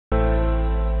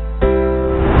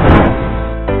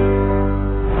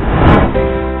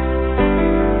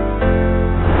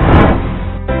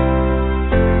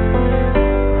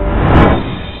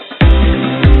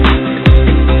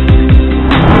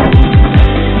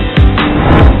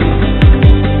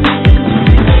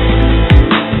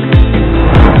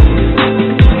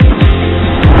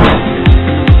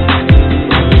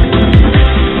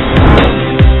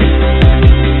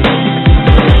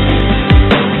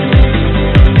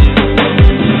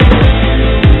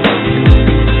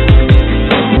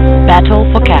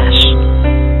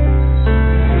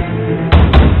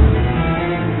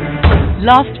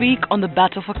Last week on the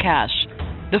Battle for Cash,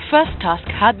 the first task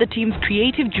had the team's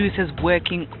creative juices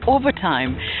working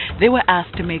overtime. They were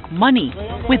asked to make money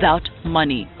without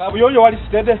money.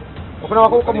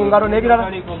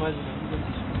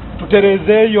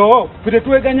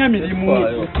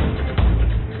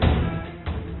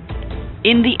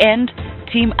 In the end,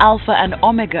 Team Alpha and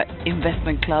Omega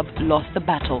Investment Club lost the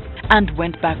battle and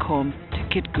went back home to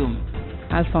Kitgum.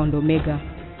 Alpha and Omega,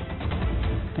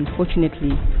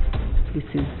 unfortunately, this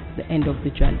is the end of the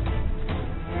journey.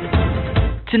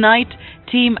 Tonight,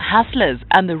 Team Hustlers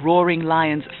and the Roaring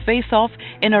Lions face off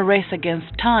in a race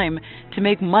against time to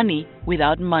make money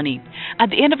without money. At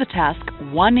the end of the task,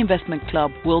 one investment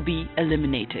club will be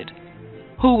eliminated.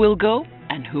 Who will go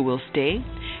and who will stay?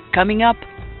 Coming up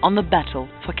on the Battle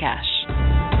for Cash.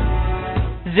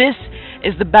 This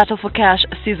is the Battle for Cash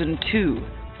Season 2.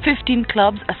 15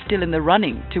 clubs are still in the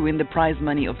running to win the prize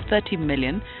money of 30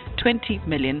 million, 20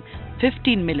 million,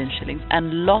 15 million shillings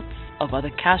and lots of other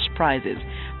cash prizes,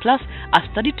 plus a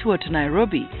study tour to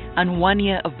Nairobi and 1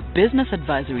 year of business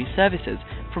advisory services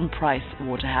from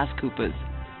PricewaterhouseCoopers.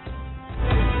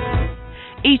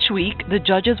 Each week, the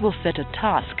judges will set a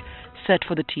task set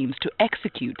for the teams to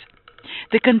execute.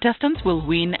 The contestants will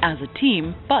win as a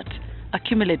team, but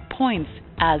accumulate points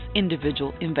as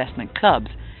individual investment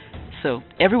clubs. So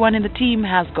everyone in the team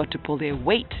has got to pull their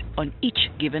weight on each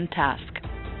given task.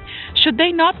 Should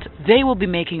they not, they will be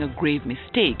making a grave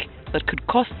mistake that could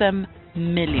cost them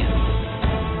millions.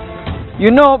 You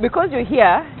know, because you're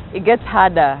here, it gets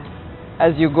harder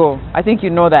as you go. I think you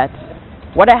know that.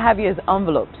 What I have here is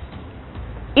envelopes.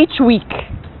 Each week,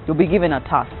 you'll be given a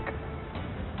task.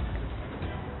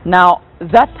 Now,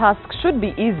 that task should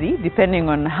be easy depending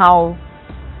on how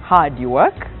hard you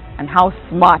work and how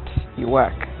smart you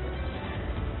work.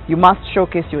 You must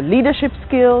showcase your leadership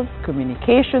skills,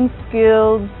 communication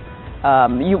skills,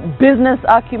 your business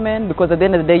acumen, because at the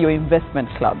end of the day, you're investment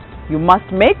clubs. You must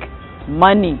make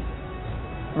money,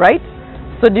 right?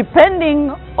 So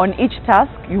depending on each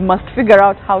task, you must figure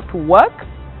out how to work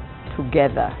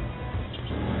together.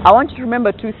 I want you to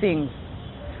remember two things.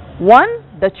 One,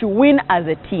 that you win as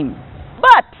a team,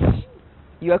 but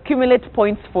you accumulate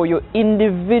points for your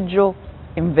individual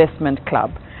investment club.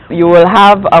 You will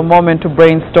have a moment to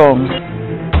brainstorm.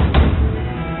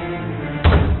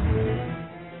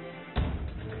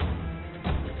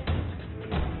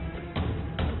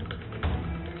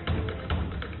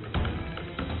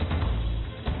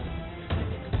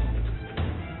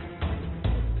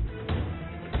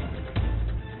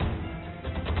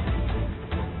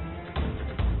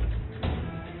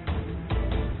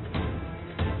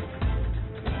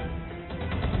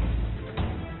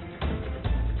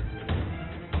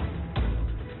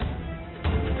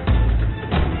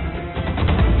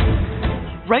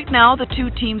 Right now, the two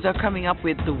teams are coming up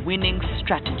with the winning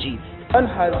strategies. One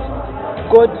has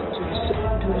got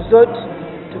to resort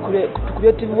to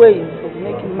creative ways of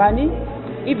making money,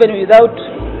 even without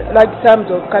large sums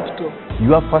of capital.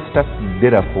 Your first task,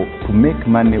 therefore, to make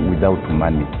money without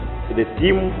money. The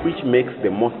team which makes the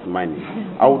most money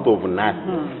out of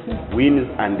nothing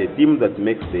wins, and the team that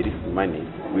makes the least money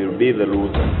will be the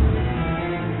loser.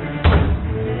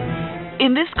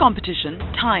 In this competition,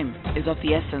 time is of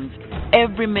the essence.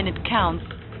 Every minute counts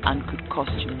and could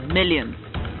cost you millions.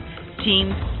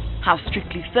 Teams have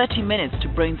strictly 30 minutes to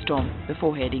brainstorm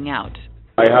before heading out.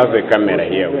 I have a camera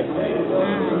here with me.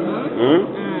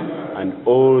 And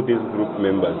all these group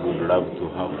members would love to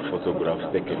have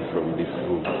photographs taken from this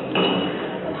room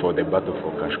for the Battle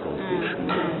for Cash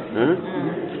competition.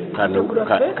 Can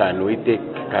we take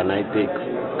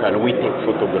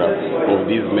photographs of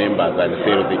these members and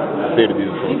sell these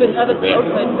photos to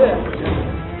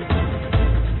them?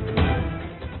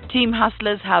 Team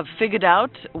Hustlers have figured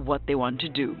out what they want to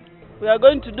do. We are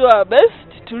going to do our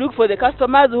best to look for the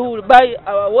customers who will buy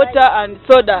our water and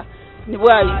soda. We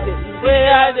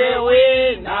are the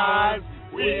winners.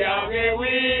 We are the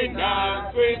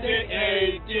winners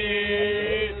 2018.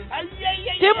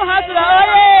 Team Hustler,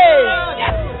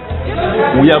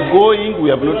 We are going, we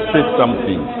have not said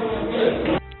something.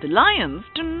 The Lions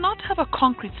do not have a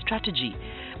concrete strategy,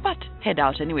 but head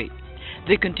out anyway.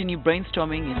 They continue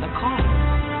brainstorming in the car.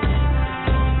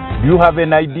 Do you have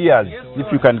any ideas?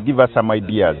 If you can give us some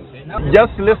ideas.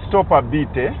 Just let's stop a bit,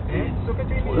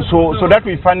 so that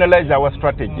we finalize our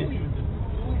strategy.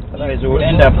 Otherwise, we'll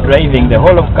end up driving the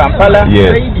whole of Kampala.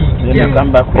 Yes. Then we'll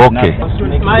come back. Okay.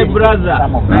 My brother,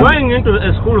 going into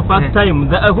a school first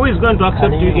time, who is going to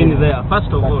accept you in there,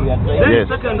 first of all? Then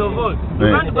second of all, you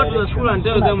can't go to the school and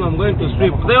tell them I'm going to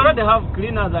sweep. They already have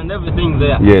cleaners and everything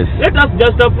there. Yes. Let us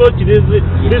just approach these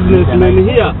businessmen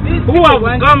here who have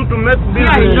come to make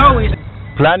business.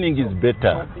 Planning is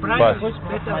better.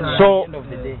 So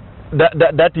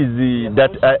that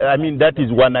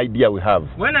is one idea we have.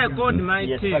 When I called my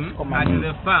team at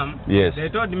the farm, they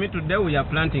told me today we are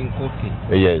planting coffee.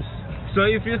 Yes. So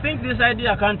if you think this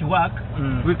idea can't work,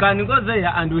 we can go there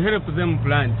and we help them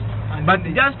plant. But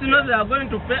just to know they are going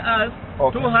to pay us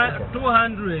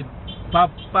 200 per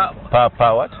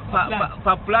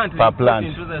plant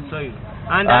into the soil.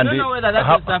 And I don't know whether that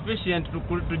is sufficient to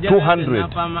generate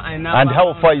 200. enough. And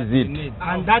how far is it?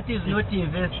 And that is not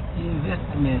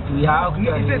investment. We are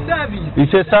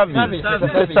it's a service.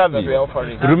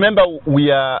 Remember,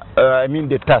 we are.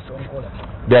 The task.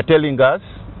 They are telling us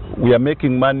we are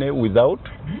making money without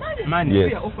money. Yes.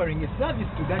 We are offering a service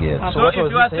to that. Yes. So if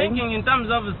you are thinking in terms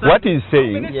of service, what he's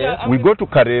saying, we go to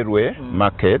Karerwe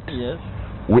market. Yes.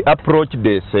 We approach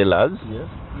the sellers. Yes.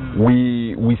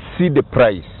 We see the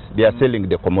price they are selling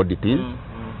the commodities.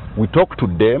 We talk to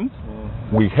them.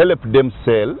 We help them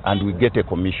sell, and we get a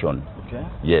commission. Okay.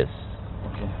 Yes.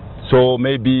 Okay. So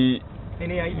maybe.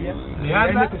 Any idea?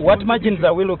 What margins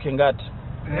are we looking at?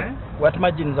 What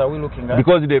margins are we looking at?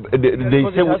 Because they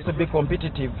because say it has to be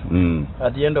competitive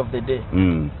at the end of the day.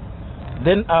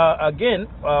 Then again,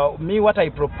 what I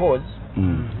propose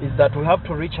is that we have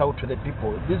to reach out to the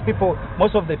people. These people,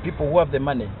 most of the people who have the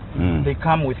money, they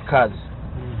come with cars.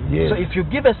 Yes. So if you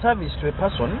give a service to a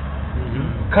person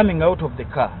coming out of the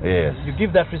car, you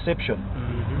give that reception,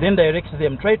 then direct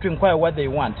them, try to inquire what they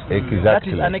want. Exactly. That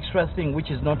is an extra thing which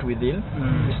is not within,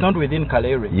 it's not within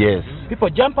Kalere. Yes. People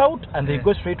jump out and they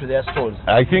go straight to their stores.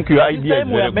 I think your idea is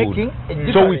very good.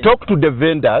 So we talk to the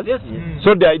vendors,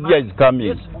 so the idea is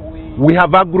coming. We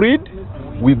have agreed,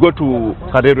 we go to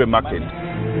Karere market.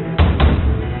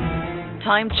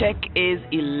 Time check is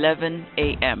 11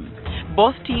 a.m.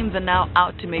 Both teams are now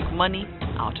out to make money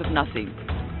out of nothing.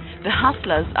 The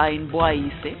hustlers are in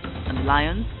Boaise and the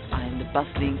lions are in the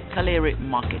bustling Kalere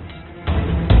market.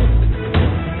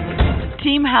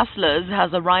 Team Hustlers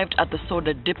has arrived at the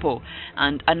soda depot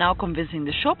and are now convincing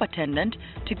the shop attendant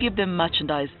to give them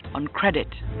merchandise on credit.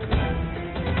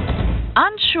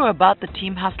 Unsure about the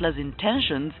Team Hustlers'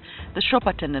 intentions, the shop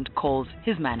attendant calls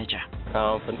his manager. We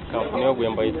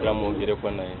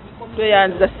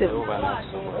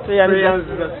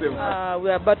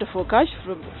are battle for cash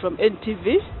from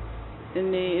NTV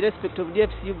in respect of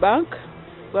dfcu bank.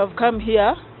 We have come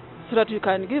here so that you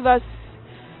can give us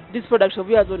this product of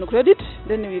yours on credit,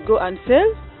 then we go and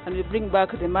sell and we bring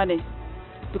back the money.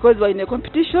 Because we are in a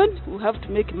competition, we have to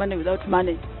make money without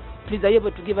money. Please, are you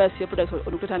able to give us your products on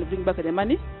credit and bring back the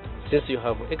money? Since you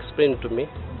have explained to me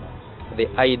the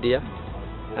idea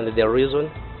and the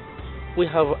reason, we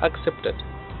have accepted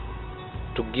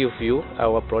to give you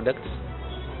our products.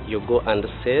 You go and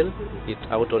sell it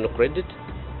out on credit,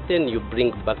 then you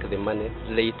bring back the money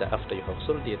later after you have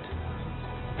sold it.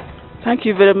 Thank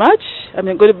you very much. I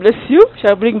mean, God bless you.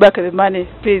 Shall bring back the money,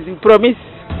 please. We promise.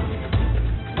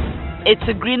 It's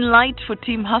a green light for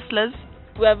Team Hustlers.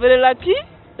 We are very lucky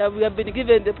that we have been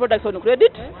given the products on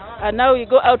credit, and now we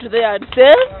go out there and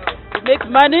sell, we make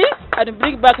money, and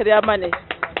bring back their money.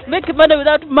 Make money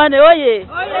without money, oh yeah!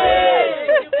 Oh yeah!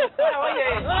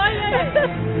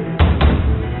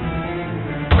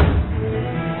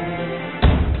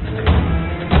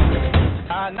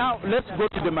 Now let's go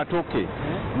to the Matoke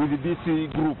with this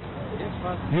group.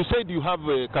 You said you have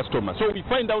a customer, so we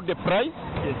find out the price,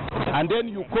 and then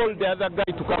you call the other guy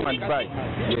to come and buy.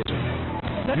 Yes.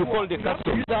 You call the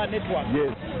customer.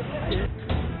 Yes.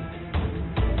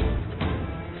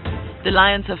 The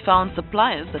Lions have found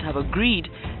suppliers that have agreed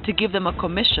to give them a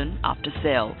commission after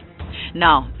sale.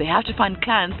 Now they have to find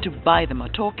clients to buy the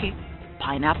matoke,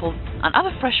 pineapples, and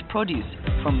other fresh produce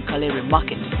from Kalere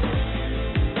market.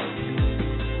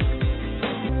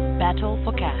 Battle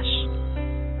for cash.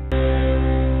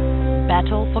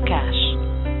 Battle for cash.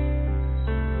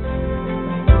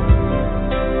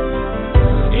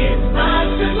 It's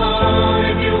possible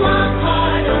if you work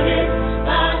hard on it.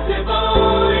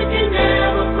 Possible if you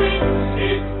never quit.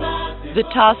 It's possible. The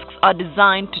tasks are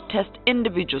designed to test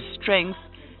individual strengths,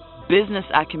 business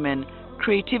acumen,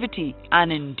 creativity,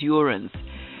 and endurance.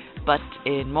 But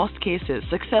in most cases,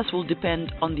 success will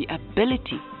depend on the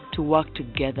ability to work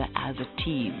together as a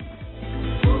team.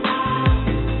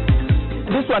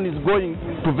 This one is going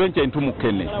to venture into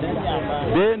mukene.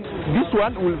 Then this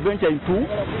one will venture into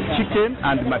chicken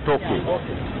and matoke.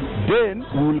 Then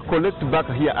we will collect back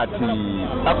here at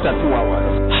after 2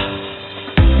 hours.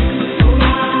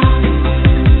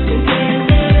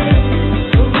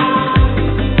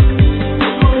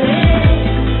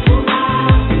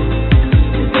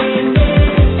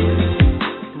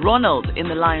 Ronald in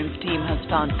the Lions team has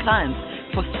found clients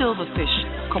for silverfish,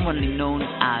 commonly known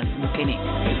as mukene.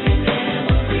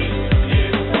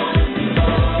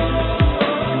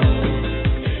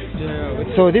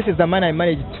 So this is the money I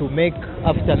managed to make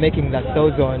after making the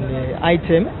sales on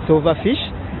item silverfish.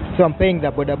 So I'm paying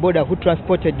the border who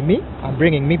transported me and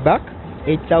bringing me back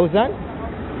 8,000.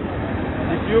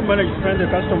 Did you manage to find the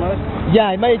customers? Yeah,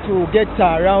 I managed to get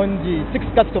around 6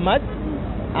 customers,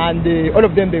 and all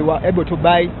of them, they were able to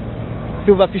buy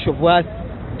silverfish of worth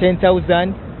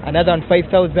 10,000, another one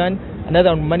 5,000, another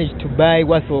one managed to buy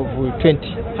worth of 20.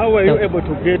 How were you able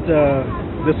to get the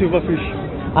silverfish?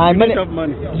 You didn't have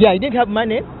money? Yeah, I didn't have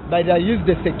money, but I used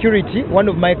the security. One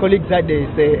of my colleagues had a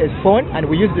phone, and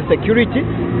we used the security.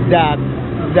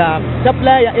 The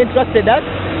supplier entrusted us,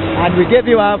 and we gave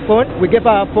him our phone. We gave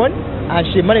her our phone, and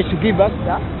she managed to give us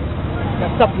the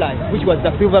supply, which was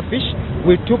the silverfish.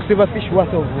 We took silverfish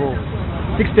worth of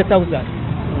 60,000.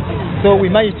 So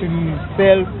we managed to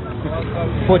sell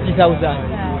 40,000.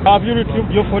 Have you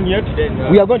retrieved your phone yet?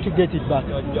 We are going to get it back.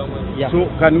 Yeah. So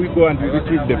can we go and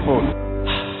retrieve the phone?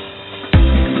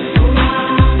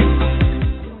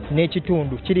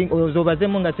 N'ekitundu kiri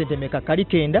ozobazemu nga sente meka kali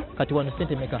kenda kati wano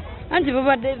sente meka anti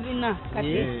babadde bina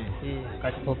kati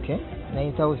okay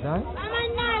 9,000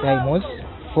 times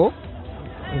 4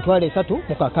 ntwale 3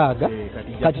 mu kakaaga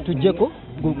kati tujjeko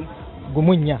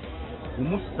gumunya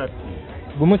gumu 3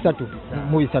 mu 3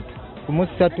 gumu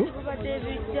 3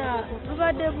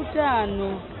 bibadde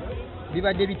butaano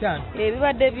bibadde bitano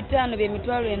bibadde bitano bye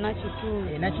mitwalo ena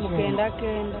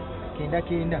kitundu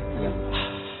kenda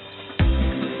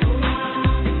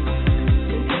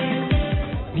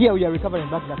Here we are recovering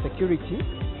back the security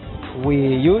we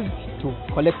used to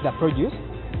collect the produce,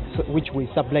 which we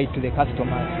supplied to the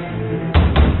customers.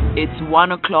 It's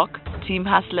 1 o'clock. Team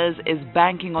Hustlers is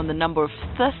banking on the number of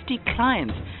thirsty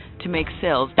clients to make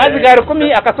sales,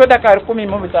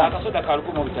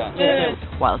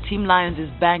 while Team Lions is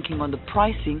banking on the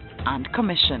pricing and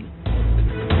commission.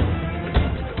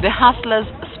 The Hustlers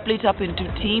split up into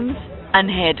teams and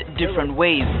head different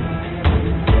ways.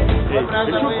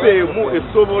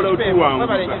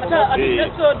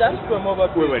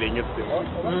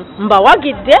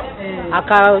 Mbawagidde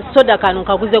akasoda kano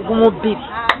kaguze gumu 2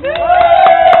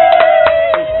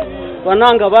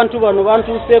 bananga bantu bano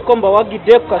bantuseeko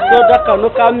mbawagidde ku kasoda kano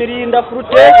ka mirinda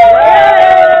fruite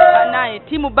naye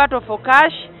team battle for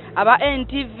cash aba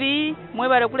NTV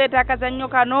mwebale kuleeta akazannyo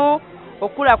kano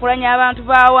okulakulanya abantu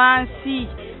ba wansi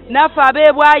naffe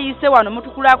abeebwayise wano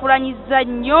mutukulakulanyiza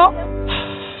nnyo.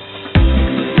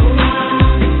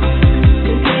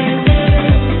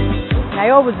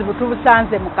 naye obuzibu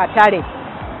tubusanze mu katale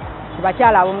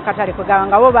bakyala abo mu katale kugamba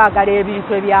nga bo baagala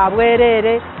ebintu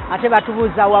ebyabwereere ate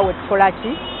batubuuza wa we tukola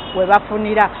ki we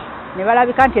bafunira ne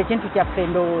balabika nti ekintu kyaffe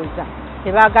ndowooza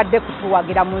tebaagadde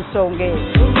kutuwagira mu nsonga eyo.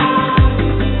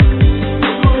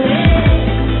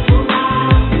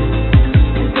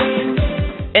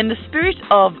 In the spirit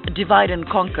of divide and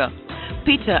conquer,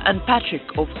 Peter and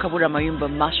Patrick of Kabura Mayumba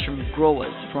mushroom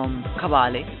growers from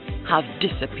Kabale have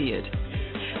disappeared.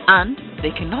 And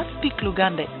they cannot speak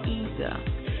Luganda either.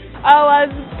 I was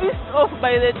pissed off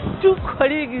by the 2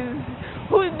 colleagues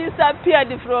who disappeared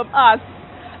from us.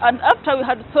 And after we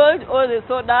had sold all the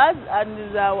sodas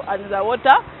and the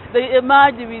water, they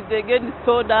emerged with again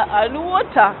soda and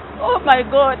water. Oh my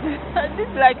God,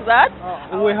 just like that.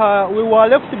 We were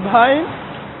left behind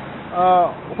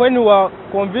when we were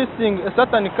convincing a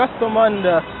certain customer, and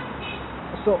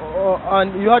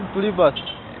you had to leave us.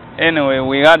 Anyway,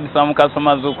 we had some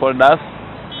customers who called us,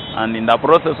 and in the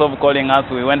process of calling us,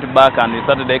 we went back and we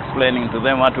started explaining to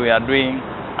them what we are doing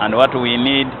and what we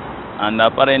need. And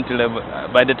apparently,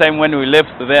 by the time when we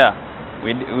left there,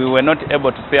 we were not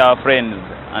able to see our friends,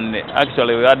 and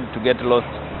actually we had to get lost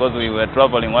because we were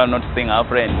traveling while not seeing our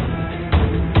friends.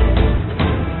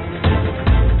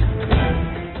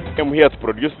 I'm here to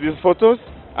produce these photos,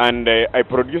 and I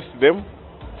produced them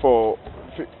for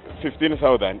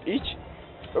 15,000 each.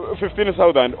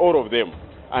 15,000 all of them,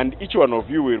 and each one of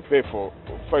you will pay for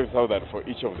 5,000 for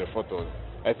each of the photos.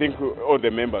 I think all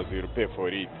the members will pay for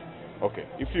it. Okay,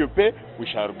 if you pay, we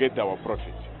shall get our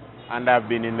profit. And I've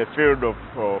been in the field of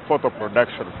photo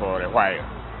production for a while.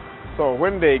 So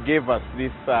when they gave us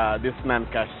this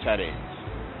non-cash challenge,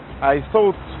 I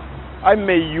thought I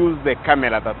may use the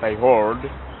camera that I hold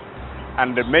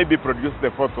and maybe produce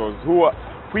the photos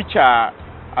which are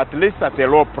at least at a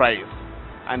low price,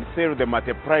 and sell them at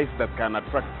a price that can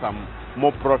attract some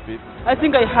more profit. I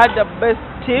think I had the best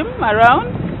team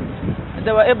around.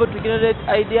 They were able to generate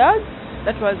ideas.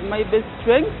 That was my best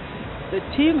strength. The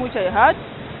team which I had,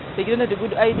 they generated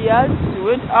good ideas. We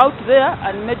went out there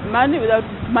and made money without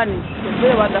money. It was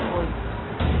very wonderful.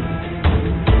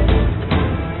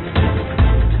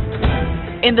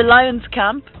 In the Lions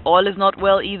camp, all is not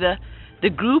well either. The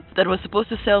group that was supposed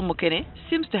to sell mukene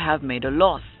seems to have made a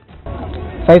loss.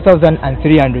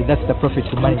 5,300, that's the profit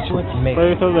we managed to make.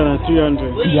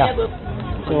 5,300? Yeah.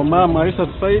 So, ma'am, are you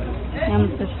satisfied?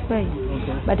 I'm satisfied.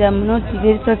 Okay. But I'm not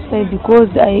very satisfied because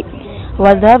I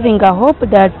was having a hope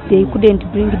that they couldn't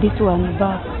bring this one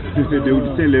back. They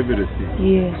would sell everything.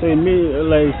 Yeah. So,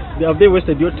 like, have they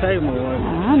wasted your time or what?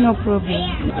 No problem.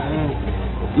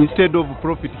 Instead of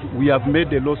profit, we have made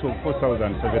a loss of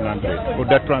 4,700 for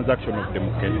that transaction of the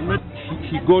mukene.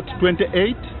 He got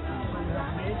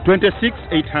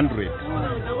 26,800,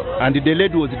 and the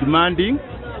lady was demanding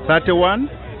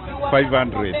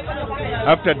 31,500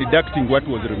 after deducting what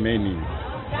was remaining.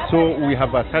 So we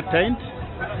have ascertained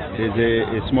there's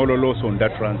a smaller loss on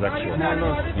that transaction.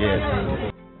 Yes.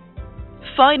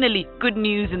 Finally, good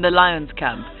news in the Lions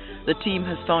camp. The team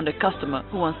has found a customer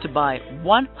who wants to buy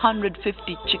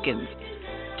 150 chickens.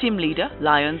 Team leader,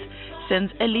 Lions,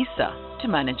 sends Elisa to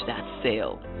manage that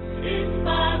sale.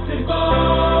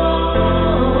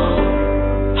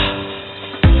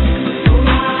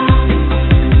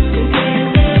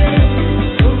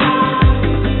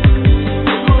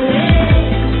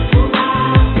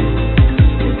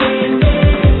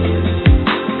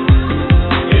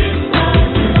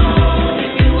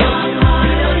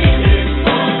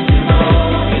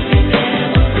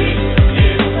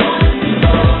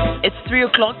 It's 3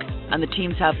 o'clock and the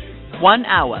teams have 1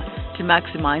 hour to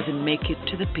maximize and make it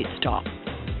to the pit stop,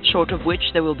 short of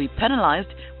which they will be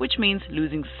penalized, which means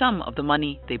losing some of the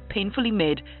money they painfully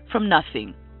made from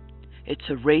nothing. It's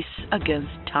a race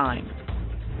against time.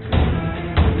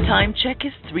 Time check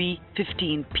is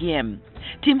 3:15 p.m.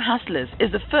 Team Hustlers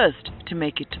is the first to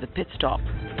make it to the pit stop.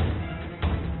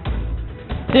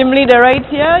 Team leader right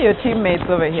here, your teammates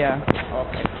over here.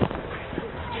 Okay.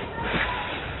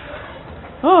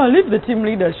 Oh, leave the team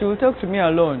leader. She will talk to me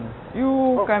alone.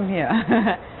 You come here.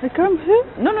 I come here?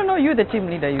 No, you the team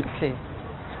leader, you stay.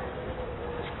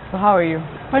 So how are you?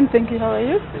 Fine, thank you. How are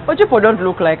you? But people don't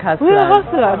look like hustlers. We are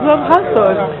hustlers. We have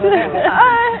hustled.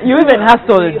 You even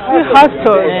hustled. We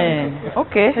hustled.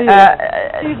 Okay.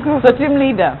 So team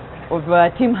leader of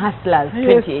Team Hustlers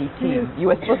 2018. Yes.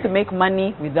 You were supposed to make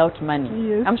money without money.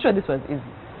 Yes. I'm sure this was easy.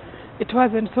 It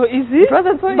wasn't so easy. It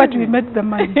wasn't so easy. But we made the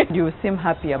money. You seem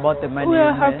happy about the money. We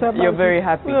are happy about You're very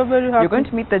happy. We are very happy. You're going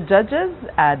to meet the judges.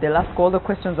 They'll ask all the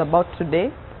questions about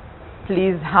today.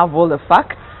 Please have all the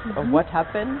facts of what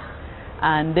happened.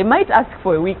 And they might ask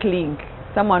for a weak link,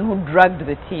 someone who dragged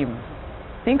the team.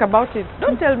 Think about it.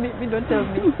 Don't tell me. Don't tell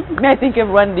me. I think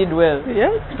everyone did well.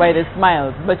 Yes. By the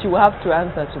smiles. But you have to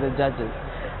answer to the judges.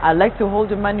 I'd like to hold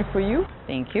the money for you.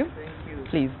 Thank you.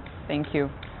 Please. Thank you.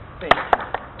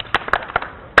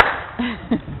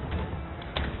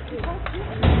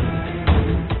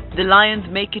 The Lions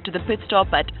make it to the pit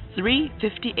stop at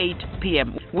 3:58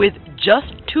 p.m. with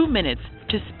just 2 minutes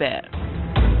to spare.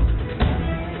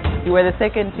 You were the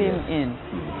second team in.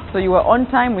 So you were on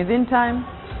time, within time?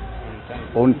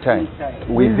 On time.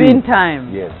 Within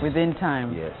time? Yes. Within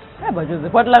time? Yes. Yeah, but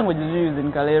Joseph, what language did you use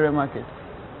in Kalere Market?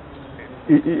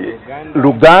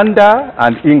 Luganda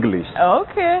and English.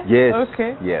 Okay. Yes.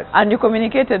 Okay. Yes. And you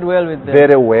communicated well with them?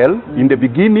 Very well. In the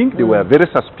beginning, they were very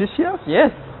suspicious.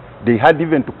 Yes. They had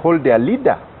even to call their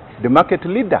leader, the market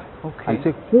leader, and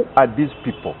say, who are these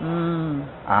people?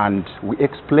 And we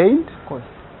explained. Of course.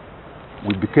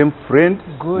 We became friends.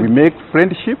 Good. We make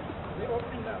friendship.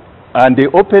 And they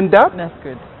opened up. That's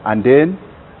good. And then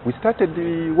we started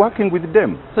working with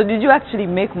them. So did you actually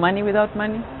make money without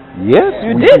money? Yes,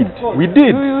 you we did. We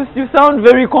did. You sound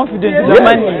very confident in the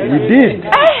money. We did.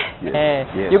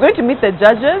 Yes. You're going to meet the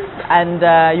judges and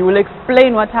you will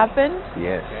explain what happened.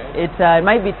 Yes. It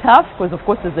might be tough because of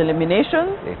course there's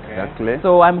elimination. Exactly.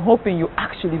 So I'm hoping you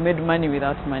actually made money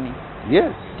without money.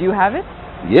 Yes. Do you have it?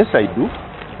 Yes, I do.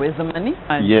 Where's the money?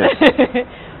 Yes.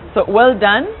 So well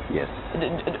done. Yes.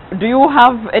 Do you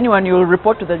have anyone you will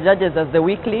report to the judges as the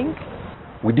weak link?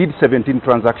 We did 17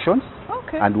 transactions.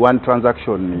 Okay. And one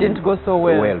transaction didn't go so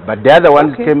well. But the other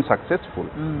ones came successful.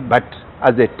 But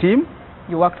as a team,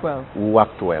 you worked well. We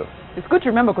worked well. It's good to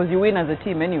remember because you win as a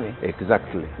team anyway.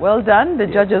 Exactly. Well done. The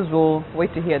judges will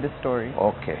wait to hear the story.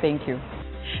 Okay. Thank you.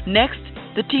 Next,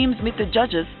 the teams meet the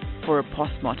judges for a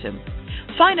postmortem.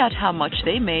 Find out how much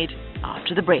they made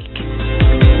after the break.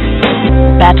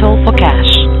 Battle for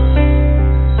cash.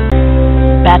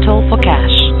 Battle for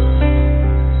cash.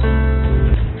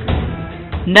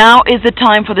 Now is the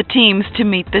time for the teams to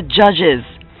meet the judges.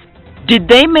 Did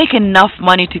they make enough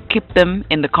money to keep them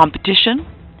in the competition?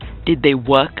 Did they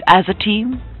work as a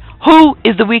team? Who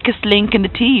is the weakest link in the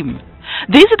team?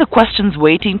 These are the questions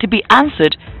waiting to be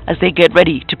answered as they get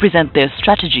ready to present their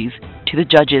strategies to the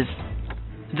judges.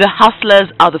 The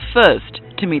hustlers are the first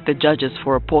to meet the judges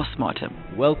for a postmortem.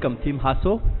 Welcome, Team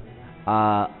Hustle.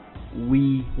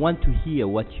 We want to hear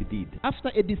what you did. After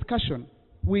a discussion,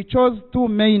 we chose two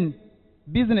main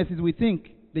businesses we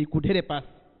think they could help us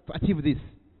to achieve this.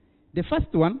 The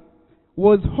first one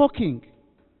was hawking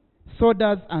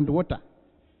sodas and water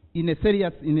in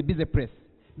a busy place.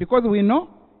 Because we know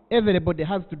everybody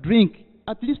has to drink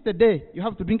at least a day. You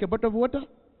have to drink a bottle of water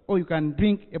or you can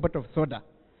drink a bottle of soda.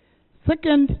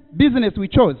 Second business we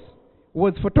chose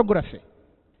was photography.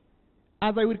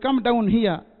 As I will come down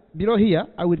here, below here,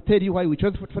 I will tell you why we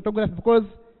chose photography, because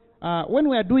when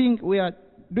we are doing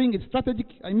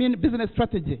business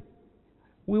strategy,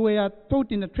 we were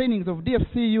taught in the trainings of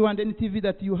DFCU and NTV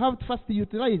that you have to first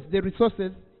utilize the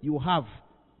resources you have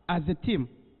as a team.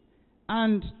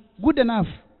 And good enough,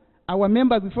 our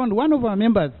members, we found one of our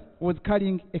members was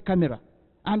carrying a camera.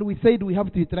 And we said we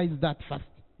have to utilize that first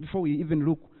before we even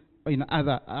look in to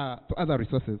other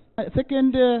resources.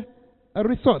 Second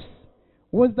resource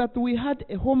was that we had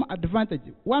a home advantage.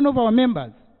 One of our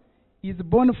members is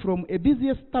born from a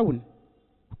busiest town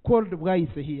called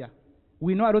Bwaise here.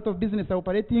 We know a lot of business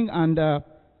operating,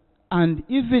 and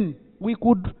even we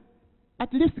could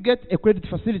at least get a credit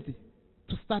facility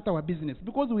to start our business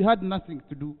because we had nothing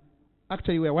to do.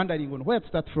 Actually, we were wondering on where to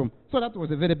start from. So that was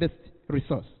the very best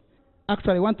resource.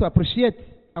 Actually, I want to appreciate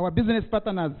our business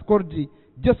partners called the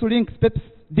Just Link Steps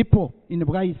Depot in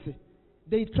Bwaise.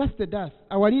 They trusted us.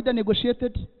 Our leader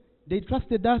negotiated. They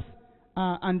trusted us,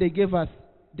 and they gave us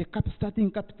the starting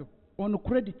capital on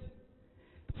credit.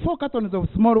 4 cartons of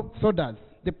small sodas,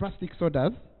 the plastic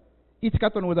sodas. Each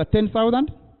carton was at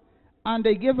 10,000. And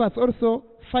they gave us also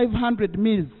 500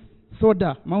 mils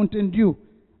soda, Mountain Dew,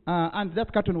 and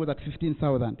that carton was at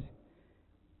 15,000.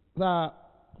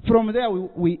 From there,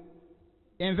 we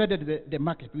invaded the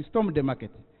market. We stormed the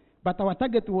market. But our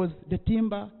target was the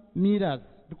timber millers,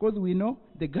 because we know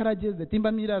the garages, the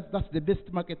timber millers, that's the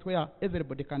best market where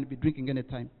everybody can be drinking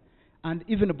anytime. And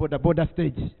even about the border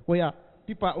stage, where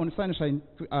people are on sunshine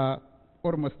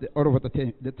almost all over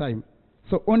the time.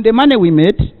 So on the money we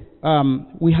made,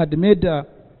 we had made,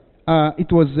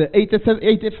 it was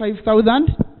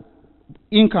 85,000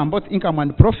 income, both income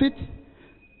and profit.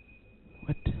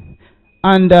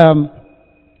 And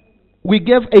we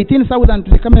gave 18,000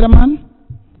 to the cameraman.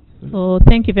 So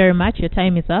thank you very much. Your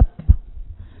time is up.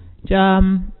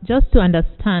 Just to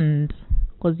understand,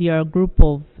 because you're a group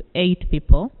of 8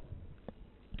 people,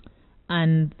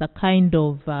 and the kind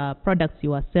of products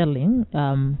you are selling,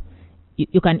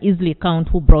 you can easily count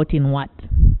who brought in what.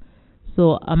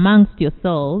 So amongst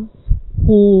yourselves,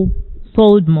 who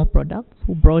sold more products,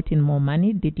 who brought in more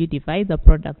money? Did you divide the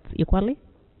products equally?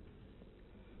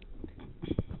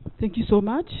 Thank you so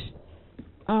much.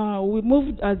 We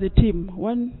moved as a team.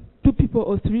 1, 2 people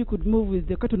or 3 could move with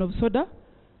the carton of soda,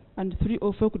 and 3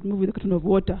 or 4 could move with a carton of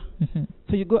water.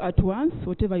 So you go at once,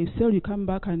 whatever you sell, you come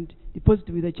back and deposit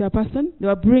with the chairperson. They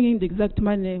were bringing the exact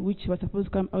money which was supposed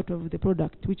to come out of the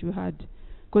product which we had.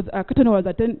 Because our carton was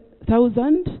at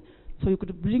 10,000, so you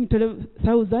could bring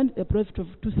 12,000, a profit of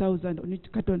 2,000 on each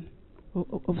carton of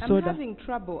soda. I'm having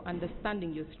trouble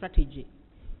understanding your strategy.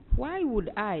 Why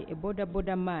would I, a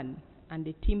border man and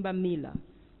a timber miller,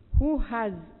 who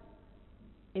has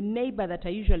a neighbor that I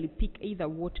usually pick either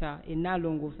water, a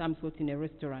nalong of some sort in a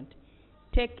restaurant,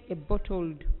 take a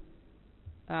bottled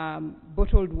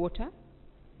water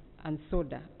and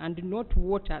soda, and not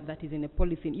water that is in a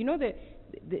polythene. You know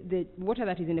the water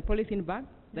that is in a polythene bag,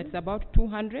 that's about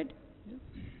 200?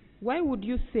 Why would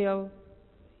you sell,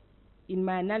 in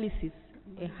my analysis,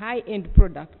 a high-end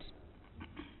product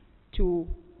to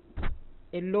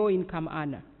a low-income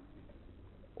earner,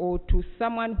 or to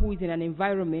someone who is in an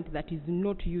environment that is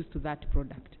not used to that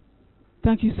product?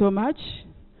 Thank you so much.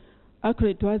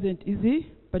 Actually, it wasn't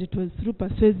easy, but it was through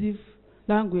persuasive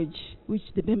language which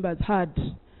the members had.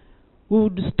 We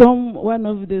would storm one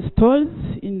of the stalls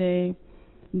in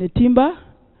the timber,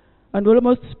 and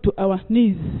almost to our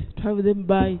knees to have them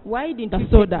buy Why didn't the you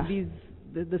soda. take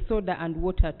the soda and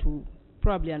water to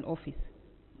probably an office?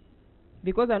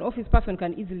 Because an office person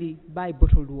can easily buy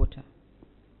bottled water,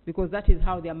 because that is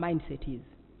how their mindset is.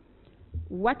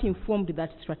 What informed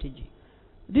that strategy?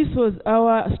 This was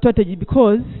our strategy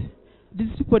because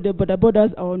these people, the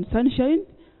borders are on sunshine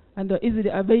and they're easily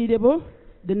available.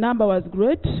 The number was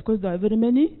great because there were very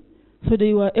many, so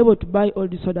they were able to buy all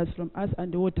the sodas from us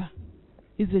and the water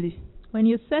easily. When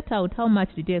you set out, how much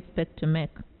did you expect to make?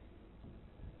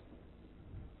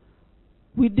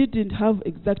 We didn't have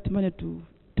exact money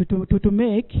to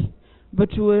make, but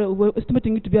we're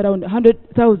estimating it to be around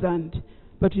 100,000,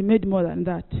 but we made more than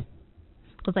that.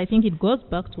 Because I think it goes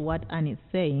back to what Anne is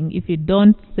saying. If you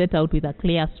don't set out with a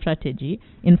clear strategy,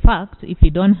 in fact, if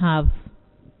you don't have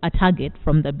a target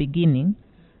from the beginning,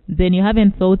 then you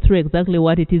haven't thought through exactly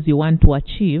what it is you want to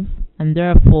achieve, and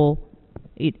therefore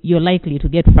you're likely to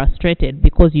get frustrated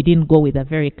because you didn't go with a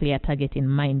very clear target in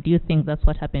mind. Do you think that's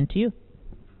what happened to you?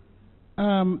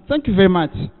 Thank you very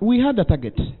much. We had a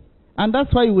target, and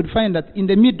that's why you would find that in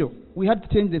the middle we had to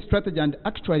change the strategy, and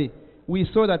actually we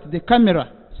saw that the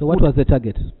camera. So what was the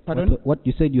target? Pardon? What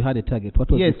you said you had a target.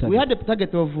 What was the target? Yes, we had a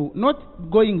target of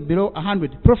not going below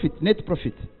 100 profit, net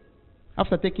profit.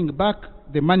 After taking back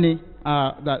the money,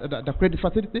 the credit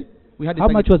facility, we had. How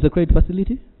much was the credit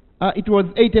facility? It was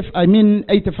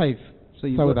 85. So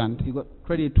you got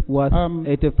credit worth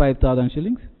 85,000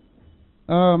 shillings.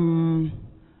 And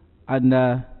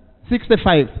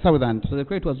 65,000. So the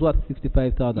credit was worth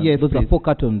 65,000. Yes, those please. are 4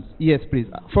 cartons. Yes, please.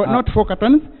 Not 4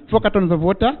 cartons. 4 cartons of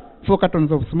water, 4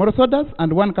 cartons of small sodas,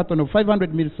 and 1 carton of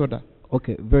 500 ml soda.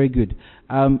 Okay, very good.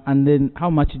 And then how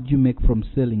much did you make from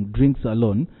selling drinks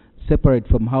alone, separate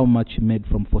from how much you made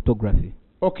from photography?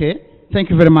 Okay, thank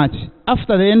you very much.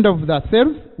 After the end of the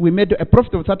sales, we made a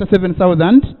profit of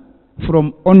 37,000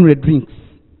 from only drinks.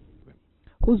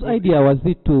 Whose idea was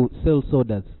it to sell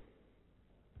sodas?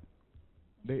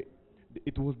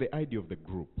 It was the idea of the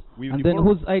group. And then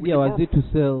whose idea was it to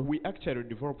sell? We actually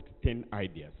developed 10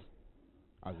 ideas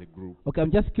as a group. Okay,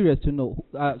 I'm just curious to know.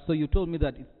 So you told me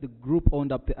that it's the group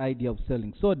owned up the idea of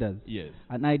selling sodas. Yes.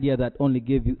 An idea that only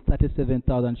gave you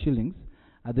 37,000 shillings.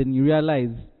 And then you realize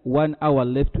 1 hour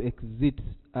left to exit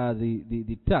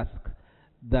the task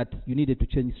that you needed to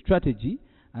change strategy.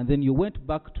 And then you went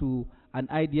back to an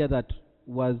idea that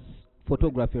was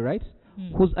photography, right?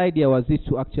 Whose idea was it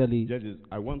to actually... Judges,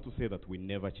 I want to say that we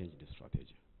never changed the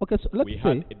strategy. Okay, so let's we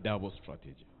say... had a double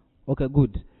strategy. Okay,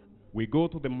 good. We go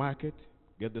to the market,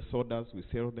 get the sodas, we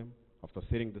sell them. After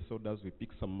selling the sodas, we pick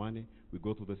some money. We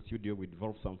go to the studio, we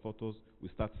develop some photos, we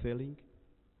start selling,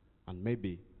 and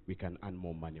maybe we can earn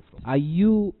more money from it. Are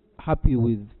you happy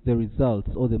with the results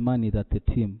or the money that the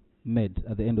team made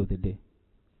at the end of the day?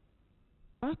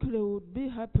 Actually, I would be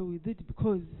happy with it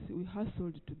because we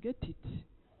hustled to get it.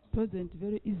 It wasn't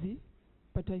very easy,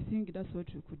 but I think that's what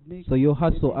we could make. So your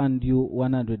hustle earned you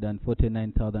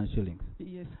 149,000 shillings.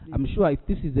 Yes, please. I'm sure if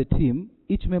this is a team,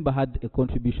 each member had a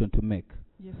contribution to make.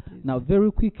 Yes, please. Now,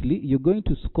 very quickly, you're going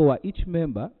to score each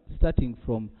member, starting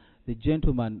from the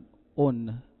gentleman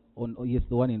yes,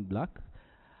 the one in black,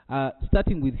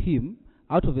 starting with him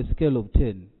out of a scale of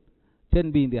 10.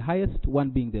 10 being the highest, 1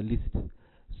 being the least.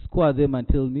 Score them and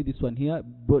tell me this one here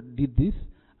did this.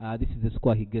 This is the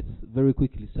score he gets. Very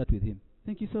quickly, start with him.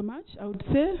 Thank you so much. I would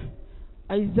say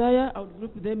Isaiah, I would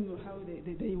group them how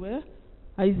they were.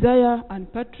 Isaiah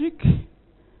and Patrick,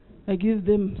 I give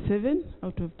them 7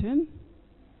 out of 10.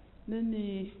 Then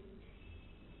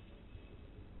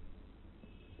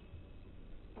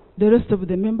the rest of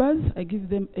the members, I give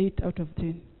them 8 out of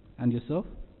 10. And yourself?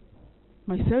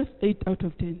 Myself, 8 out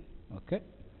of 10. Okay.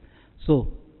 So,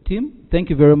 team, thank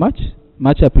you very much.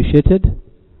 Much appreciated.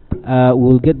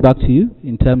 We'll get back to you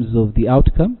in terms of the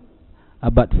outcome.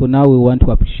 But for now, we want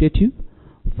to appreciate you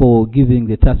for giving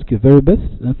the task your very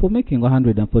best and for making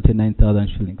 149,000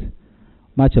 shillings.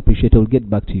 Much appreciated. We'll get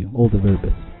back to you. All the very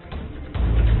best.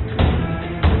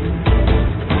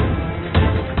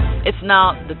 It's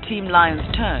now the Team Lions'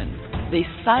 turn. They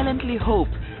silently hope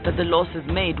that the losses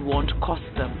made won't cost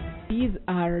them. These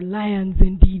are lions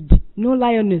indeed. No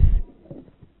lioness.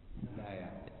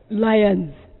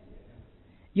 Lions.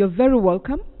 You're very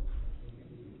welcome.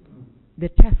 The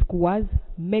task was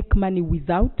make money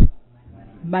without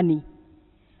money.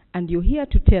 And you're here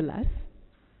to tell us,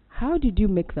 how did you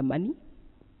make the money?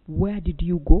 Where did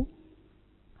you go?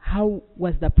 How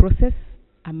was the process,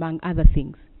 among other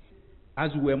things?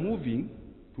 As we were moving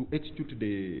to execute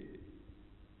the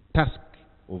task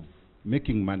of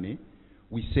making money,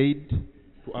 we said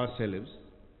to ourselves,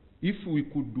 if we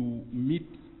could meet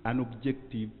an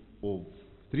objective of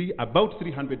about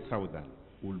 300,000,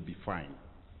 we'll be fine.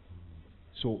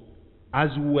 So, as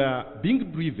we were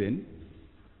being driven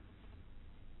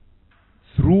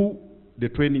through the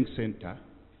training center,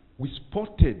 we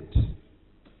spotted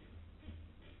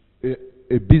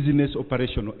a business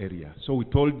operational area. So we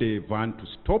told the van to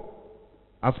stop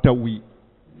after we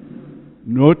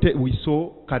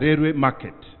saw Karere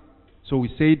Market. So we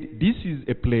said, this is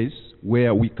a place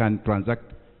where we can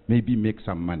transact, maybe make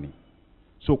some money.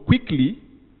 So quickly,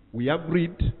 we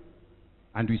agreed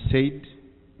and we said,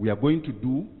 we are going to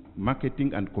do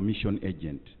marketing and commission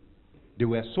agent. There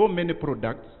were so many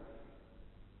products.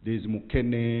 There's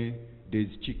Mukene, there's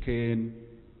chicken,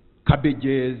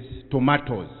 cabbages,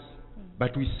 tomatoes.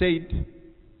 But we said,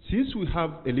 since we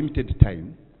have a limited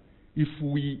time, if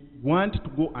we want to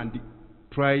go and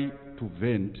try to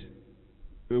vend,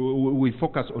 we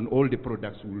focus on all the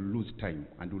products, we will lose time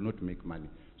and will not make money.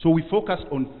 So we focused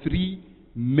on 3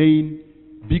 main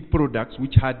big products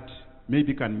which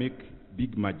maybe can make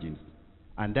big margins.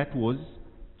 And that was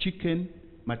chicken,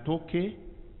 matoke,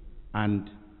 and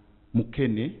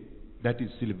mukene, that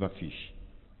is silverfish.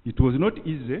 It was not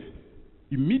easy.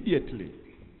 Immediately,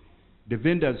 the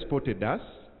vendors spotted us.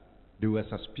 They were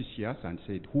suspicious and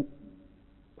said, who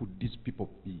could these people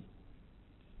be?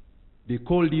 They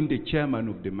called in the chairman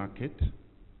of the market,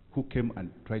 who came and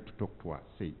tried to talk to us,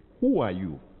 said, who are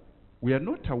you? We are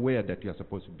not aware that you are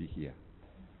supposed to be here.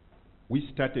 We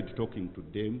started talking to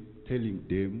them, telling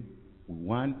them we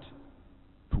want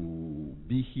to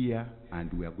be here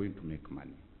and we are going to make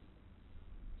money.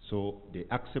 So they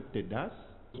accepted us.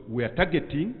 We are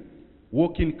targeting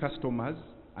walk-in customers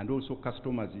and also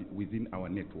customers within our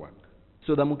network.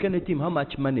 So the Mukene team, how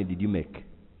much money did you make?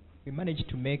 We managed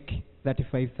to make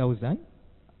 35,000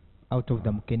 out of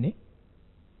the Mukene.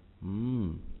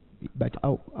 But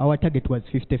our target was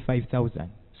 55,000.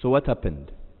 So what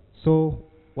happened? So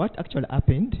what actually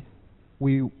happened,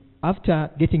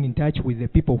 after getting in touch with the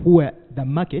people who were the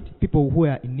market, people who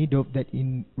were in need of that,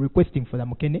 in requesting for the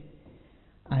Mukene,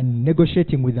 and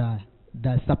negotiating with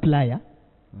the supplier,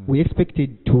 we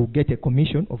expected to get a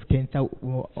commission of 10,000.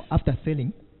 After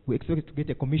selling, we expected to get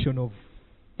a commission of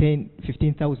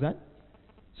 15,000.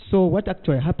 So what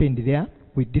actually happened there,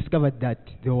 we discovered that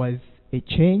there was a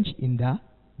change in the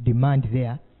demand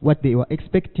there, what they were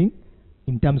expecting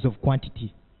in terms of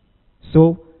quantity.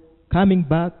 So coming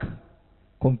back,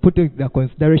 putting the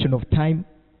consideration of time,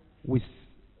 we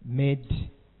made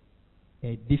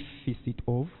a deficit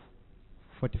of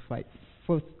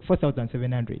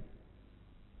 4,700.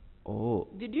 Oh.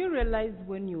 Did you realize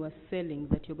when you were selling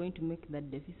that you're going to make that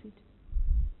deficit?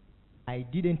 I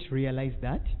didn't realize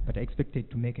that, but I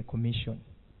expected to make a commission.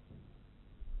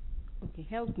 Okay,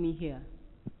 help me here.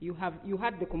 You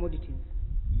had the commodities.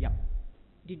 Yeah.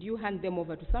 Did you hand them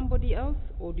over to somebody else,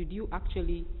 or did you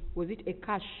actually, was it a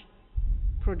cash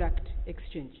product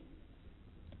exchange?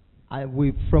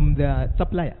 From the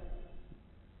supplier.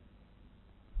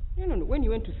 No, when you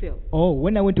went to sell. Oh,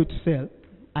 when I went to sell,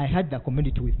 I had the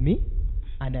commodity with me,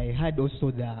 and I had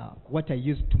also what I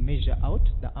used to measure out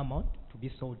the amount to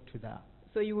be sold to the...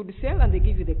 So you would sell and they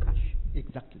give you the cash?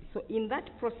 Exactly. So in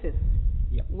that process,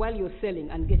 yep, while you're selling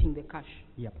and getting the cash,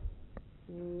 yep,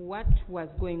 what was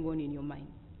going on in your mind?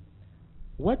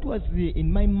 What was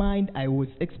in my mind, I was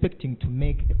expecting to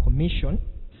make a commission,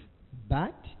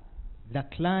 but the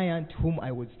client whom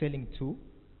I was selling to,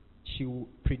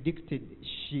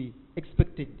 she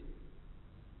expected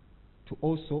to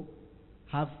also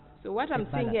have... So what I'm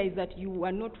saying here is that you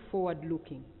were not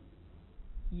forward-looking.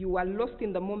 You were lost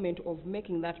in the moment of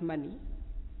making that money,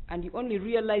 and you only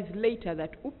realized later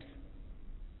that, oops,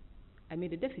 I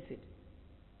made a deficit.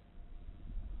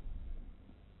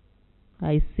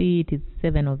 I see it is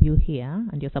 7 of you here,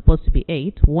 and you're supposed to be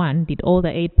 8. Did all the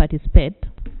 8 participate?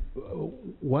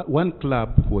 One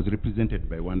club was represented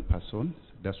by one person.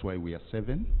 That's why we are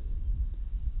 7.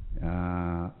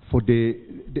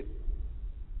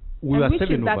 We were which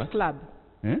 7 is of that us. Club?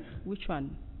 Eh? Which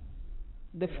one?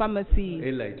 The pharmacy.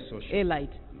 Allied Social. Allied.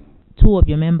 2 of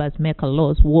your members make a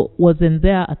loss. Wasn't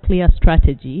there a clear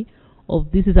strategy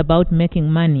of this is about making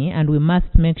money, and we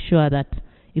must make sure that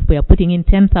if we are putting in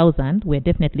 10,000, we're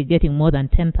definitely getting more than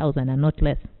 10,000 and not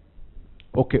less?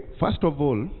 Okay, first of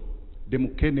all, the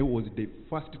Mukene was the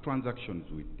first transactions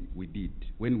we did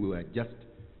when we were just,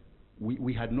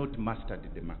 we had not mastered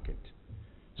the market.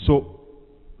 So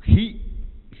he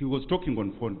was talking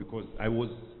on phone because I was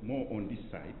more on this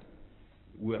side.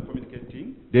 We were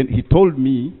communicating. Then he told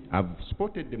me, I've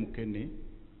spotted the Mukene.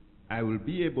 I will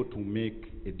be able to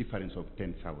make a difference of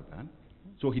 10,000.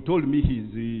 So he told me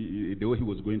the way he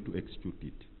was going to execute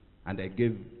it. And I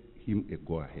gave him a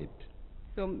go-ahead.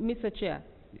 So, Mr. Chair,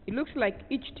 it looks like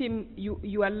each team,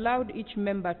 you allowed each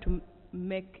member to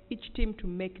make,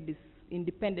 this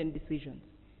independent decisions.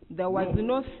 There was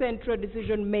no central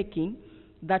decision-making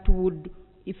that would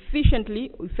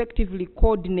effectively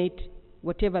coordinate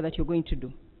whatever that you're going to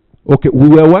do. Okay, we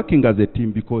were working as a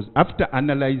team because after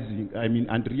analyzing,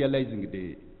 and realizing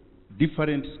the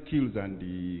different skills and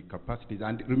the capacities,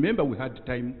 and remember we had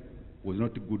time was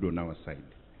not good on our side.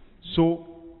 So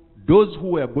those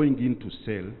who were going in to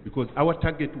sell, because our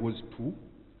target was to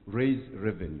raise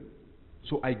revenue.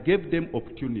 So I gave them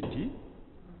opportunity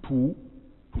to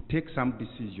take some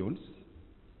decisions.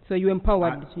 So you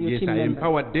empowered your yes, team I members.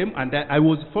 empowered them, and I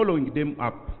was following them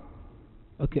up.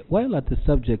 Okay, while at the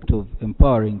subject of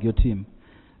empowering your team,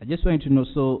 I just want you to know,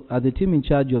 so the team in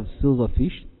charge of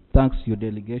Silverfish, thanks to your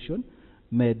delegation,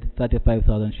 made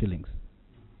 35,000 shillings.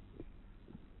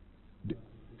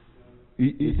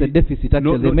 It's a deficit,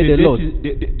 actually. They made a loss.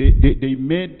 They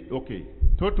made, okay,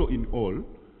 total in all,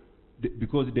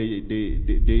 because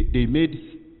they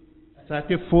made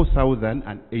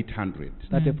 34,800.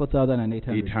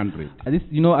 34,800. And this,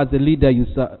 you know, as a leader, you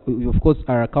of course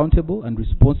are accountable and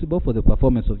responsible for the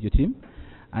performance of your team.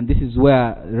 And this is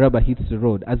where the rubber hits the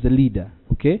road as a leader.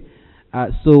 Okay.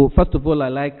 So first of all, I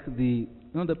like the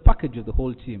package of the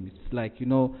whole team. It's like, you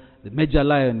know, the major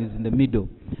lion is in the middle.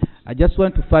 I just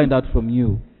want to find out from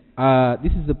you.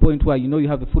 This is the point where, you know, you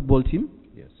have a football team.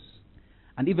 Yes.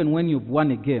 And even when you've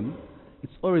won a game,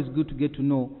 it's always good to get to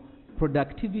know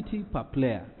productivity per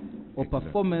player or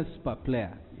performance per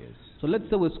player. Yes. So let's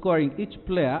say we're scoring each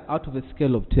player out of a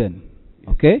scale of 10. Yes.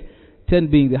 Okay? 10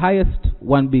 being the highest,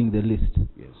 1 being the least.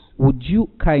 Yes. Would you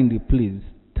kindly please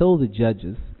tell the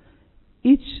judges,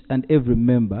 each and every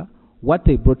member, what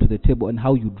they brought to the table and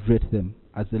how you'd rate them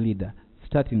as a leader,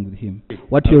 starting with him?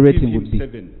 What your rating would be?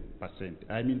 7%.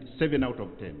 I mean 7 out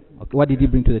of 10. Okay. What did he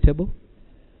bring to the table?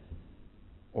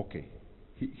 Okay.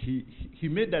 He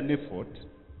made an effort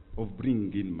of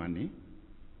bringing in money,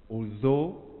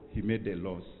 although he made a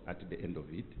loss at the end of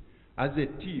it. As a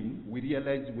team, we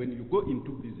realize when you go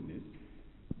into business,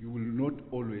 you will not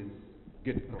always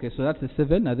get profit. Okay, so that's a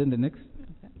 7, and then the next?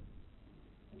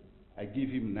 I give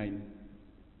him 9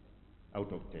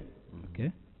 out of 10.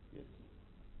 Okay. Yes.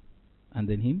 And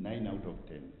then him? 9 out of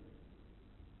 10.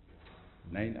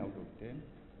 9 out of 10.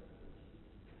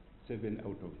 7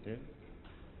 out of 10.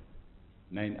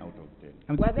 9 out of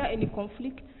 10. Were there any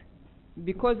conflicts?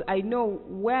 Because I know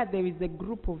where there is a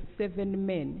group of 7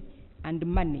 men and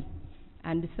money,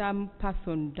 and some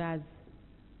person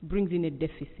brings in a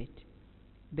deficit,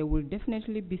 there will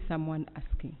definitely be someone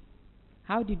asking.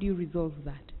 How did you resolve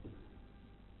that?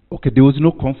 Okay, there was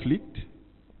no conflict.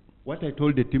 What I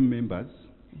told the team members,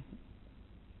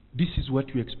 this is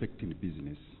what you expect in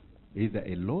business, either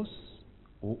a loss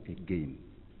or a gain.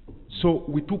 So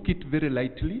we took it very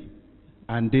lightly,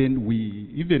 and then we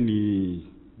even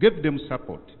gave them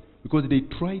support, because they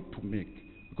tried to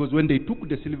make. Because when they took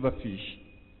the silverfish,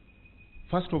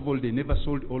 first of all, they never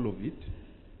sold all of it.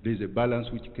 There's a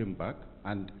balance which came back,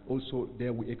 and also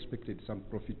there we expected some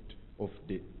profit of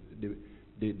the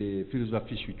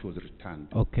silverfish which was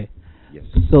returned. Okay. Yes.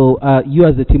 So you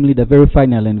as the team leader, very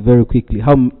final and very quickly,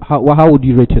 how would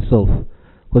you rate yourself?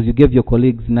 Because you gave your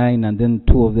colleagues 9 and then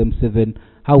 2 of them 7.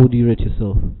 How would you rate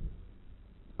yourself?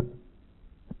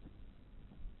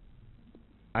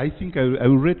 I think I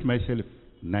will rate myself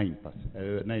 9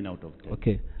 out of 10.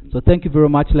 Okay. So thank you very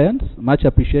much, Lions. Much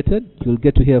appreciated. You'll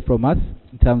get to hear from us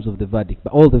in terms of the verdict.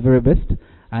 But all the very best.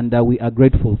 And we are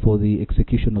grateful for the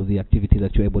execution of the activity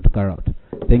that you're able to carry out.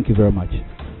 Thank you very much.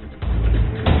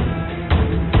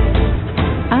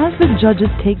 As the judges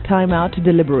take time out to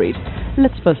deliberate,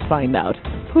 let's first find out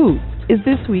who is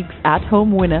this week's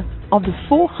at-home winner of the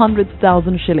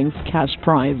 400,000 shillings cash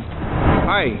prize.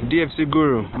 Hi, DFC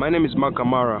Guru. My name is Mark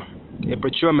Amara, a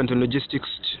procurement and logistics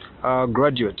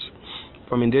graduate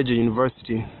from Indeja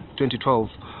University, 2012.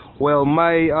 Well,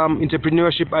 my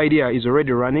entrepreneurship idea is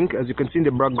already running. As you can see in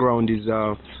the background is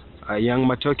a young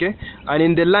matoke, and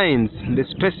in the lines, the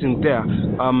spacing there,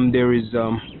 there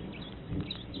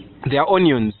are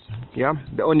onions. Yeah,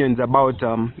 the onions about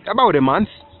a month.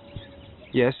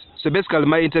 Yes. So basically,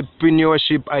 my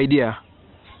entrepreneurship idea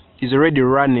is already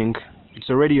running. It's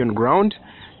already on ground.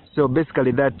 So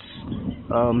basically, that's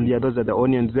those are the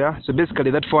onions there. So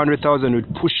basically, that 400,000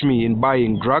 would push me in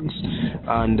buying drugs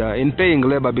and in paying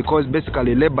labor, because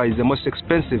basically labor is the most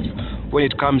expensive when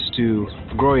it comes to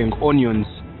growing onions.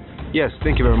 Yes,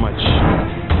 thank you very much.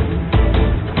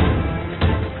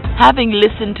 Having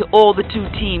listened to all the 2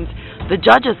 teams, the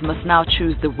judges must now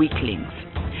choose the weaklings.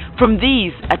 From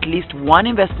these, at least one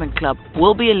investment club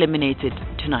will be eliminated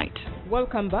tonight.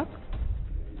 Welcome back.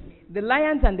 The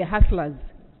Lions and the Hustlers,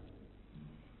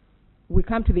 we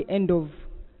come to the end of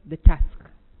the task.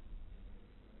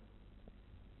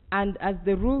 And as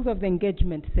the rules of the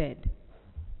engagement said,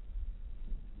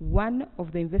 one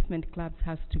of the investment clubs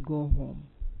has to go home.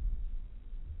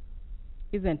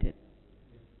 Isn't it?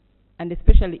 And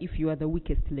especially if you are the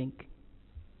weakest link.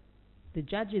 The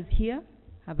judges here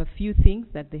have a few things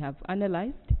that they have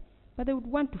analyzed, but they would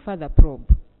want to further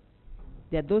probe.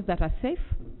 There are those that are safe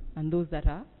and those that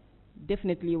are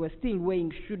definitely, we're still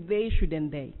weighing, should they,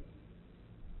 shouldn't they?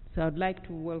 So I'd like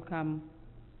to welcome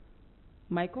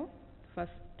Michael.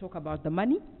 First, talk about the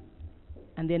money,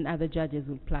 and then other judges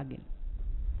will plug in.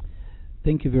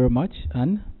 Thank you very much,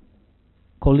 Anne.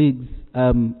 Colleagues,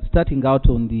 starting out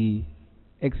on the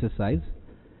exercise,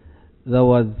 that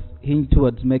was hinged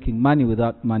towards making money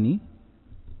without money.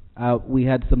 We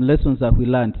had some lessons that we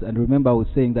learned, and remember I was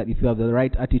saying that if you have the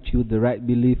right attitude, the right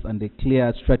belief, and a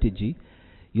clear strategy,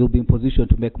 you'll be in position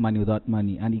to make money without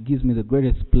money. And it gives me the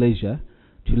greatest pleasure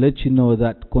to let you know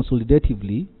that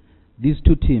consolidatively, these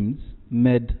two teams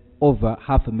made over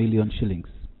 500,000 shillings.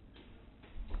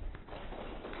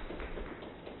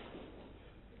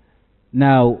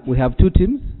 Now, we have two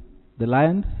teams, the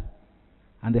Lions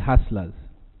and the Hustlers.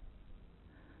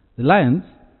 The Lions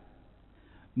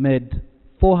made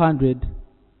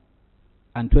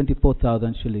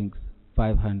 424,000 shillings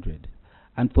 500.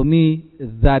 And for me,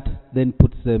 that then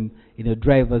puts them in a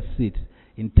driver's seat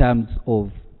in terms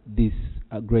of this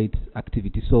great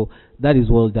activity. So that is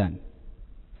well done.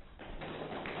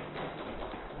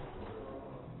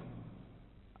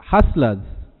 Hustlers,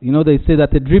 you know, they say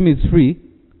that the dream is free,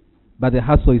 but the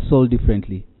hustle is sold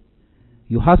differently.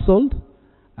 You hustled,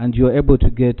 and you're able to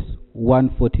get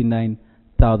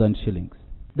 149,000 shillings.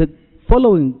 The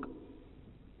following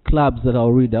clubs that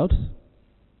I'll read out,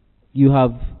 you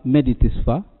have made it this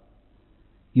far.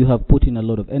 You have put in a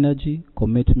lot of energy,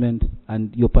 commitment,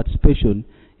 and your participation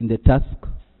in the task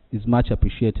is much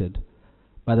appreciated.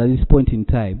 But at this point in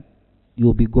time,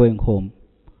 you'll be going home,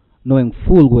 knowing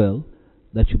full well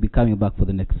that you'll be coming back for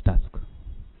the next task.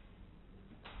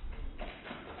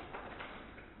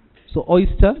 So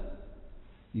Oyster,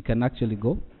 you can actually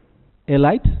go.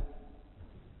 Elite,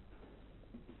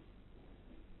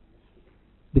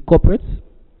 the corporates,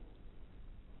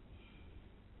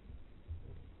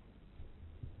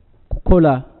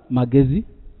 Kukola Magezi,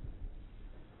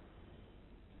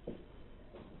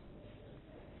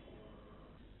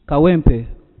 Kawempe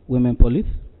Women Police.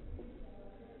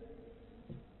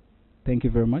 Thank you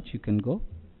very much. You can go.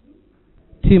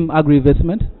 Team Agri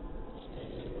Investment.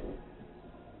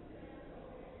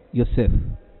 You're safe.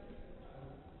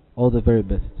 All the very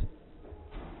best.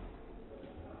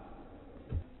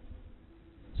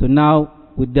 So now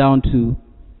we're down to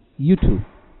you two.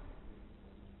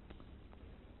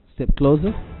 Step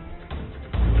closer.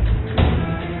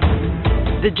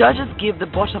 The judges give the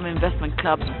bottom investment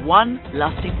clubs one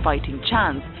lasting fighting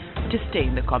chance to stay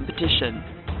in the competition.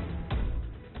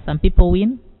 Some people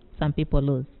win, some people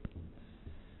lose.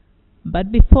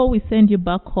 But before we send you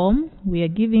back home, we are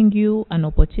giving you an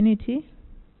opportunity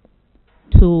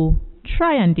to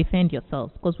try and defend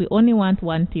yourselves, because we only want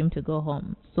one team to go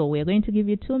home. So we're going to give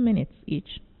you 2 minutes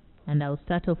each. And I'll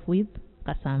start off with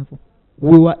Kasamvu.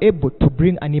 We were able to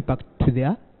bring an impact to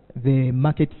the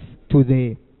markets, to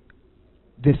the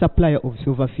supplier of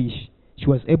silverfish. She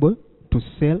was able to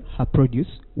sell her produce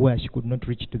where she could not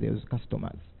reach to those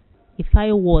customers. If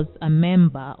I was a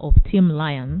member of Team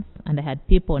Lions and I had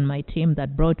people on my team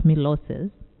that brought me losses,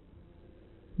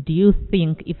 do you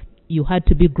think if you had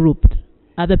to be grouped,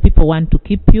 other people want to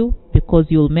keep you because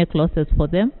you'll make losses for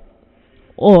them?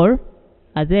 Or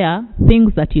are there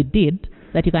things that you did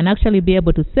that you can actually be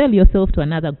able to sell yourself to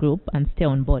another group and stay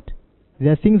on board?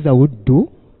 There are things I would do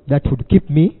that would keep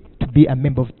me to be a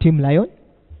member of Team Lion.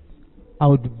 I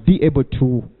would be able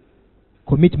to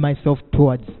commit myself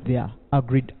towards their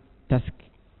agreed task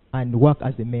and work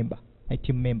as a member, a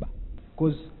team member.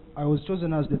 Because I was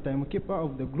chosen as the timekeeper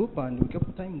of the group, and we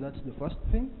kept time. That's the first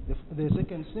thing. The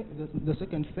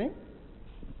second thing,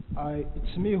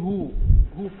 it's me who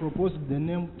proposed the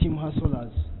name Team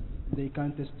Hustlers. They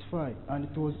can testify, and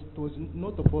it was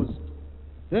not opposed.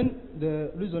 Then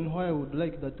the reason why I would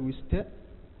like that we stay,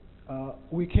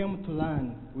 we came to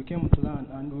learn,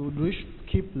 and we would wish to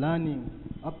keep learning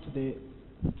up to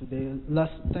the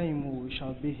last time we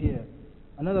shall be here.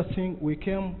 Another thing, we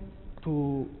came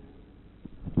for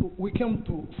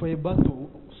a battle,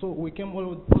 so we came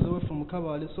all the way from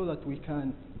Kabale so that we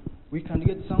can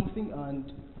get something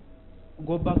and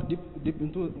go back deep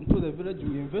into the village.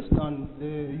 We invest, and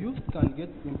the youth can get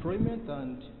employment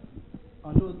and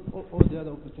all the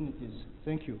other opportunities.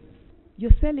 Thank you.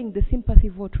 You're selling the sympathy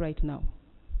vote right now.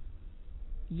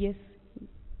 Yes,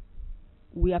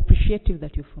 we are appreciative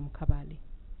that you're from Kabale.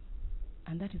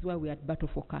 And that is why we are at Battle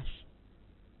for Cash.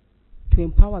 To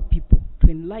empower people, to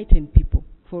enlighten people,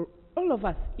 for all of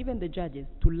us, even the judges,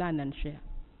 to learn and share.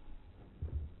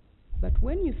 But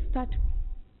when you start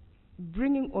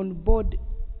bringing on board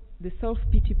the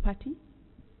self-pity party,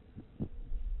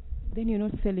 then you're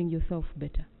not selling yourself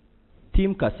better.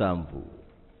 Team Kasamvu,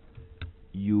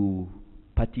 you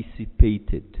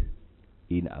participated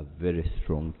in a very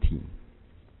strong team.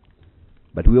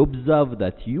 But we observe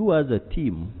that you as a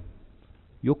team,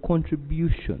 your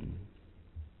contribution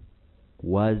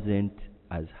wasn't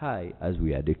as high as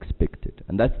we had expected.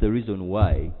 And that's the reason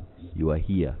why you are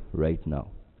here right now.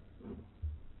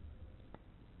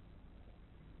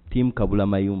 Team Kabula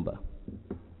Mayumba,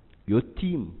 your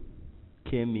team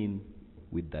came in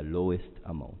with the lowest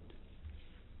amount.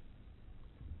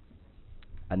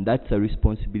 And that's a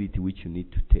responsibility which you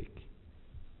need to take.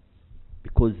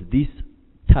 Because this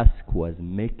task was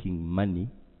making money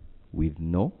with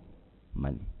no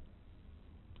money.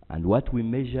 And what we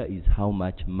measure is how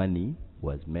much money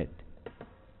was made.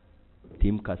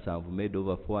 Team Kasavu made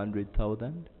over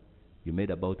 400,000. You made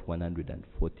about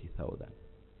 140,000.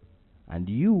 And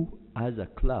you, as a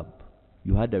club,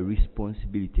 you had a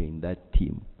responsibility in that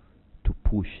team to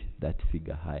push that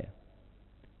figure higher.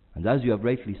 And as you have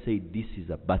rightly said, this is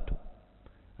a battle.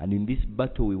 And in this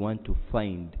battle, we want to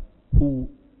find who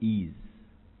is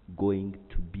going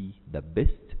to be the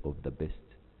best of the best.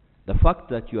 The fact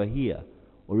that you are here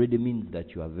already means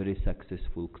that you are a very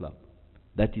successful club.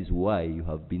 That is why you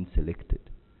have been selected.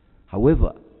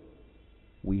 However,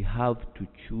 we have to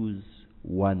choose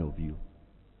one of you.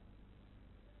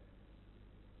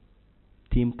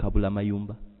 Team Kabula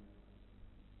Mayumba,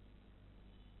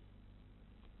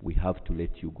 we have to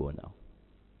let you go now.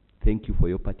 Thank you for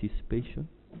your participation.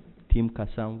 Team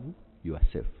Kasamvu, you are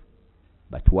safe.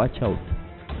 But watch out.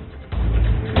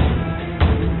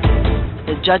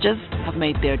 The judges have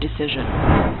made their decision.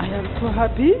 I am so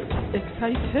happy,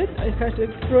 excited. I can't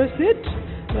express it.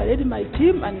 I led my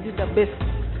team and did the best.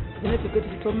 They had to get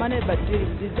little money, but they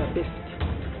did the best.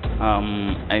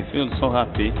 I feel so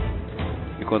happy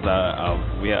because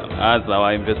we are, as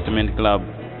our investment club,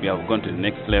 we have gone to the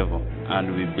next level,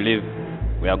 and we believe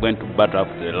we are going to battle up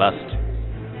to the last.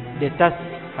 The task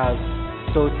has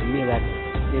taught me that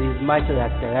there is much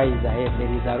that lies ahead. There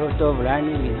is a lot of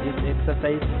learning in this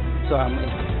exercise, so I'm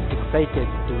excited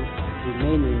to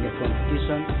remain in the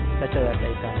competition such that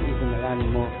I can even learn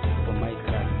more for my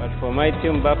club. But for my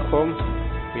team back home,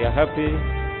 we are happy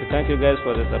to thank you guys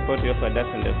for the support you offered us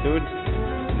in the field.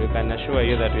 We can assure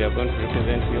you that we are going to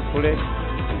represent you fully,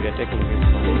 and we are taking this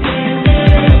forward.